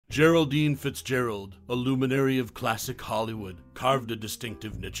Geraldine Fitzgerald, a luminary of classic Hollywood, carved a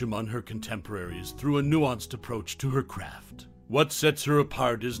distinctive niche among her contemporaries through a nuanced approach to her craft. What sets her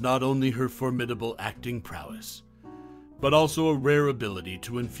apart is not only her formidable acting prowess, but also a rare ability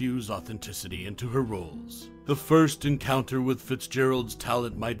to infuse authenticity into her roles. The first encounter with Fitzgerald's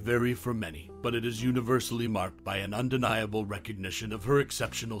talent might vary for many, but it is universally marked by an undeniable recognition of her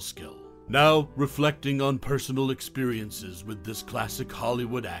exceptional skill. Now, reflecting on personal experiences with this classic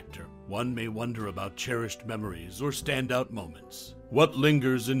Hollywood actor, one may wonder about cherished memories or standout moments. What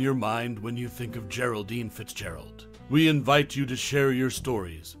lingers in your mind when you think of Geraldine Fitzgerald? We invite you to share your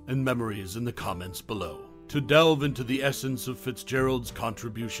stories and memories in the comments below. To delve into the essence of Fitzgerald's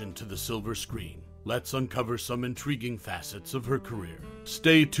contribution to the silver screen, let's uncover some intriguing facets of her career.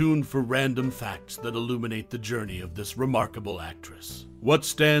 Stay tuned for random facts that illuminate the journey of this remarkable actress. What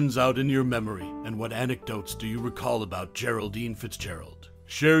stands out in your memory, and what anecdotes do you recall about Geraldine Fitzgerald?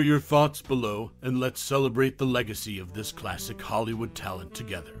 Share your thoughts below, and let's celebrate the legacy of this classic Hollywood talent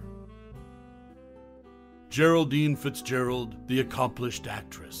together. Geraldine Fitzgerald, the accomplished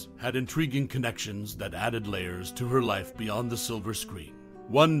actress, had intriguing connections that added layers to her life beyond the silver screen.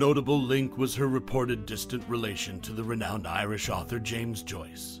 One notable link was her reported distant relation to the renowned Irish author James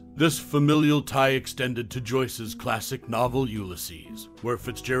Joyce. This familial tie extended to Joyce's classic novel Ulysses, where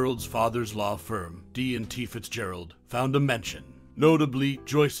Fitzgerald's father's law firm, D&T Fitzgerald, found a mention. Notably,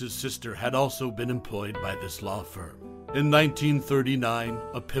 Joyce's sister had also been employed by this law firm. In 1939,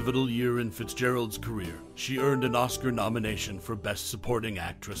 a pivotal year in Fitzgerald's career, she earned an Oscar nomination for Best Supporting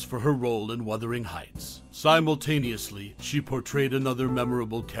Actress for her role in Wuthering Heights. Simultaneously, she portrayed another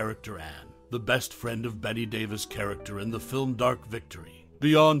memorable character, Anne, the best friend of Bette Davis' character in the film Dark Victory.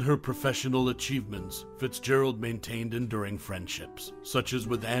 Beyond her professional achievements, Fitzgerald maintained enduring friendships, such as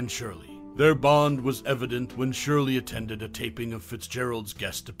with Anne Shirley. Their bond was evident when Shirley attended a taping of Fitzgerald's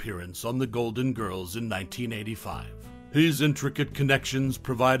guest appearance on The Golden Girls in 1985. These intricate connections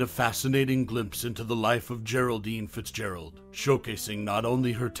provide a fascinating glimpse into the life of Geraldine Fitzgerald, showcasing not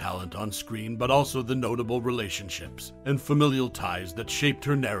only her talent on screen but also the notable relationships and familial ties that shaped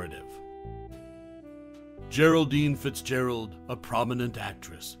her narrative. Geraldine Fitzgerald, a prominent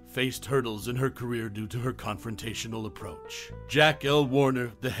actress, faced hurdles in her career due to her confrontational approach. Jack L.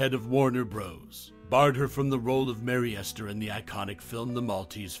 Warner, the head of Warner Bros., barred her from the role of Mary Esther in the iconic film The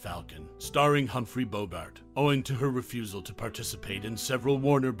Maltese Falcon, starring Humphrey Bogart, owing to her refusal to participate in several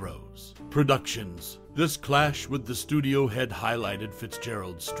Warner Bros. productions. This clash with the studio head highlighted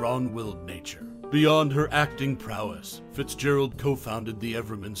Fitzgerald's strong-willed nature. Beyond her acting prowess, Fitzgerald co-founded the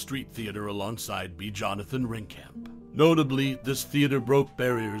Everman Street Theater alongside B. Jonathan Ringkamp. Notably, this theater broke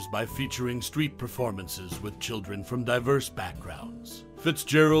barriers by featuring street performances with children from diverse backgrounds.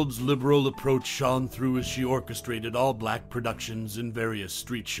 Fitzgerald's liberal approach shone through as she orchestrated all-black productions in various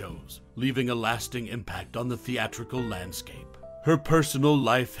street shows, leaving a lasting impact on the theatrical landscape. Her personal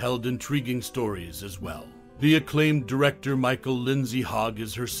life held intriguing stories as well. The acclaimed director Michael Lindsay Hogg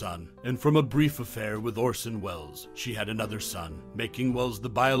is her son, and from a brief affair with Orson Welles, she had another son, making Welles the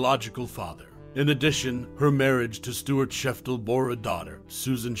biological father. In addition, her marriage to Stuart Sheftel bore a daughter,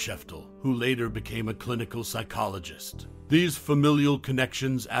 Susan Sheftel, who later became a clinical psychologist. These familial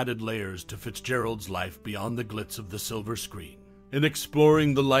connections added layers to Fitzgerald's life beyond the glitz of the silver screen. In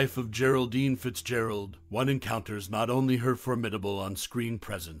exploring the life of Geraldine Fitzgerald, one encounters not only her formidable on-screen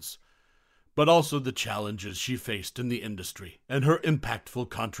presence, but also the challenges she faced in the industry and her impactful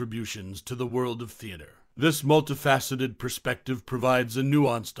contributions to the world of theater. This multifaceted perspective provides a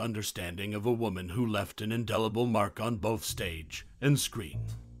nuanced understanding of a woman who left an indelible mark on both stage and screen.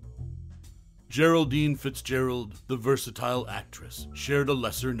 Geraldine Fitzgerald, the versatile actress, shared a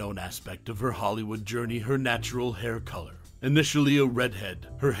lesser-known aspect of her Hollywood journey: her natural hair color. Initially a redhead,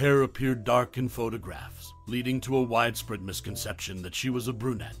 her hair appeared dark in photographs, leading to a widespread misconception that she was a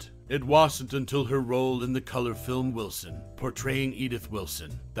brunette. It wasn't until her role in the color film Wilson, portraying Edith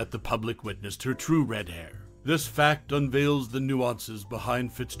Wilson, that the public witnessed her true red hair. This fact unveils the nuances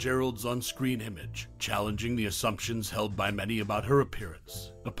behind Fitzgerald's on-screen image, challenging the assumptions held by many about her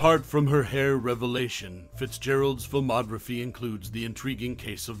appearance. Apart from her hair revelation, Fitzgerald's filmography includes the intriguing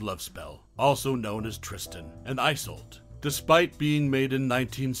case of Lovespell, also known as Tristan, and Isolde. Despite being made in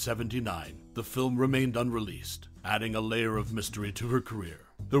 1979, the film remained unreleased, adding a layer of mystery to her career.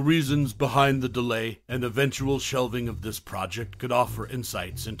 The reasons behind the delay and eventual shelving of this project could offer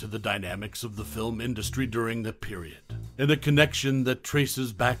insights into the dynamics of the film industry during the period. In a connection that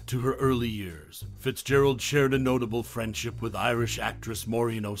traces back to her early years, Fitzgerald shared a notable friendship with Irish actress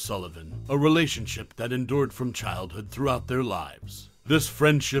Maureen O'Sullivan, a relationship that endured from childhood throughout their lives. This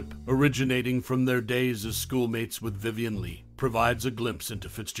friendship, originating from their days as schoolmates with Vivien Leigh, provides a glimpse into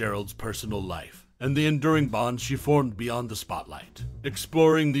Fitzgerald's personal life and the enduring bonds she formed beyond the spotlight.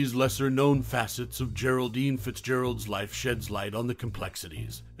 Exploring these lesser-known facets of Geraldine Fitzgerald's life sheds light on the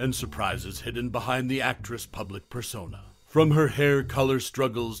complexities and surprises hidden behind the actress' public persona. From her hair color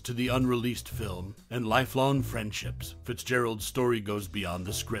struggles to the unreleased film and lifelong friendships, Fitzgerald's story goes beyond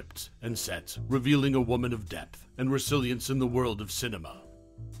the scripts and sets, revealing a woman of depth and resilience in the world of cinema.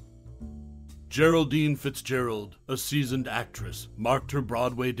 Geraldine Fitzgerald, a seasoned actress, marked her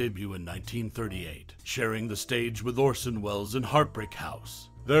Broadway debut in 1938, sharing the stage with Orson Welles in Heartbreak House.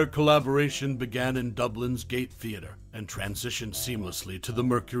 Their collaboration began in Dublin's Gate Theatre and transitioned seamlessly to the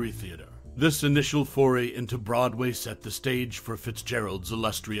Mercury Theatre. This initial foray into Broadway set the stage for Fitzgerald's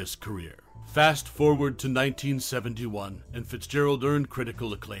illustrious career. Fast forward to 1971, and Fitzgerald earned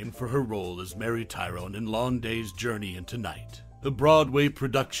critical acclaim for her role as Mary Tyrone in Long Day's Journey into Night. The Broadway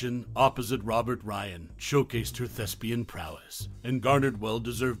production, opposite Robert Ryan, showcased her thespian prowess and garnered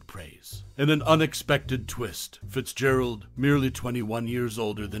well-deserved praise. In an unexpected twist, Fitzgerald, merely 21 years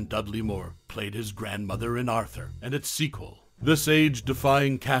older than Dudley Moore, played his grandmother in Arthur and its sequel. This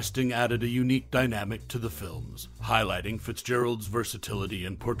age-defying casting added a unique dynamic to the films, highlighting Fitzgerald's versatility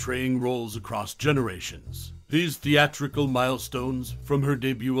in portraying roles across generations. These theatrical milestones, from her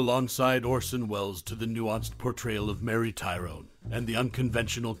debut alongside Orson Welles to the nuanced portrayal of Mary Tyrone and the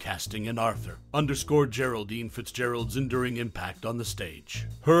unconventional casting in Arthur, underscore Geraldine Fitzgerald's enduring impact on the stage.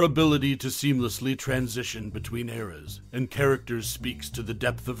 Her ability to seamlessly transition between eras and characters speaks to the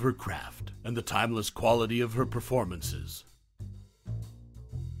depth of her craft and the timeless quality of her performances.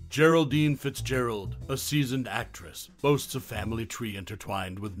 Geraldine Fitzgerald, a seasoned actress, boasts a family tree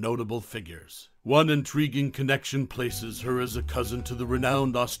intertwined with notable figures. One intriguing connection places her as a cousin to the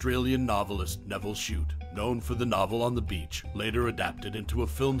renowned Australian novelist Neville Shute, known for the novel On the Beach, later adapted into a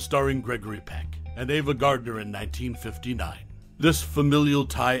film starring Gregory Peck, and Ava Gardner in 1959. This familial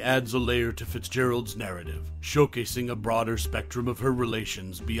tie adds a layer to Fitzgerald's narrative, showcasing a broader spectrum of her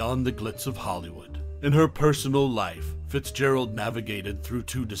relations beyond the glitz of Hollywood. In her personal life, Fitzgerald navigated through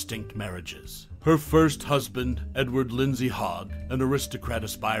two distinct marriages. Her first husband, Edward Lindsay Hogg, an aristocrat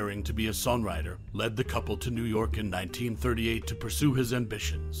aspiring to be a songwriter, led the couple to New York in 1938 to pursue his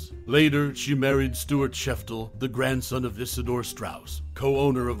ambitions. Later, she married Stuart Sheftel, the grandson of Isidore Straus,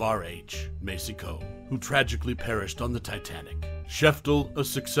 co-owner of R.H. Macy Co., who tragically perished on the Titanic. Sheftel, a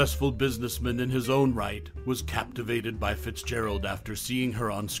successful businessman in his own right, was captivated by Fitzgerald after seeing her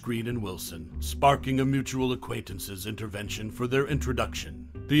on screen in Wilson, sparking a mutual acquaintances intervention for their introduction.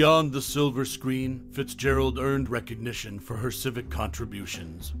 Beyond the silver screen, Fitzgerald earned recognition for her civic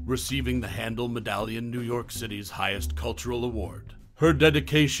contributions, receiving the Handel Medallion, New York City's highest cultural award. Her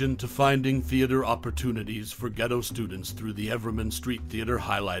dedication to finding theater opportunities for ghetto students through the Everman Street Theater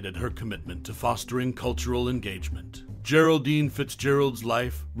highlighted her commitment to fostering cultural engagement. Geraldine Fitzgerald's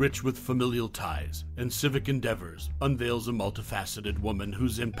life, rich with familial ties and civic endeavors, unveils a multifaceted woman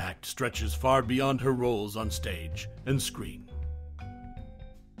whose impact stretches far beyond her roles on stage and screen.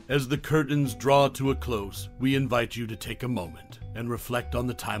 As the curtains draw to a close, we invite you to take a moment and reflect on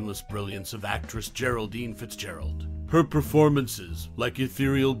the timeless brilliance of actress Geraldine Fitzgerald. Her performances, like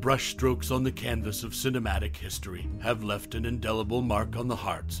ethereal brushstrokes on the canvas of cinematic history, have left an indelible mark on the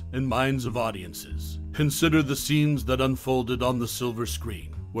hearts and minds of audiences. Consider the scenes that unfolded on the silver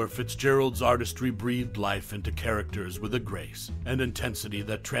screen, where Fitzgerald's artistry breathed life into characters with a grace and intensity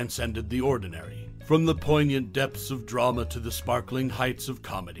that transcended the ordinary. From the poignant depths of drama to the sparkling heights of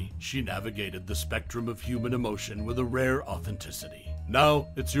comedy, she navigated the spectrum of human emotion with a rare authenticity. Now,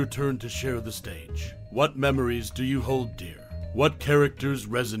 it's your turn to share the stage. What memories do you hold dear? What characters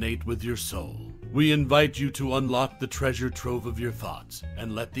resonate with your soul? We invite you to unlock the treasure trove of your thoughts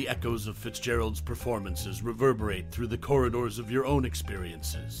and let the echoes of Fitzgerald's performances reverberate through the corridors of your own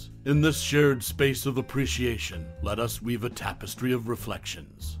experiences. In this shared space of appreciation, let us weave a tapestry of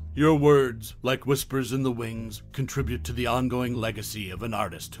reflections. Your words, like whispers in the wings, contribute to the ongoing legacy of an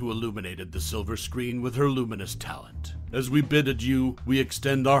artist who illuminated the silver screen with her luminous talent. As we bid adieu, we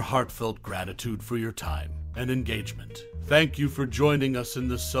extend our heartfelt gratitude for your time and engagement. Thank you for joining us in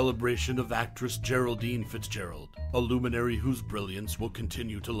this celebration of actress Geraldine Fitzgerald, a luminary whose brilliance will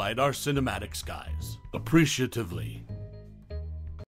continue to light our cinematic skies. Appreciatively,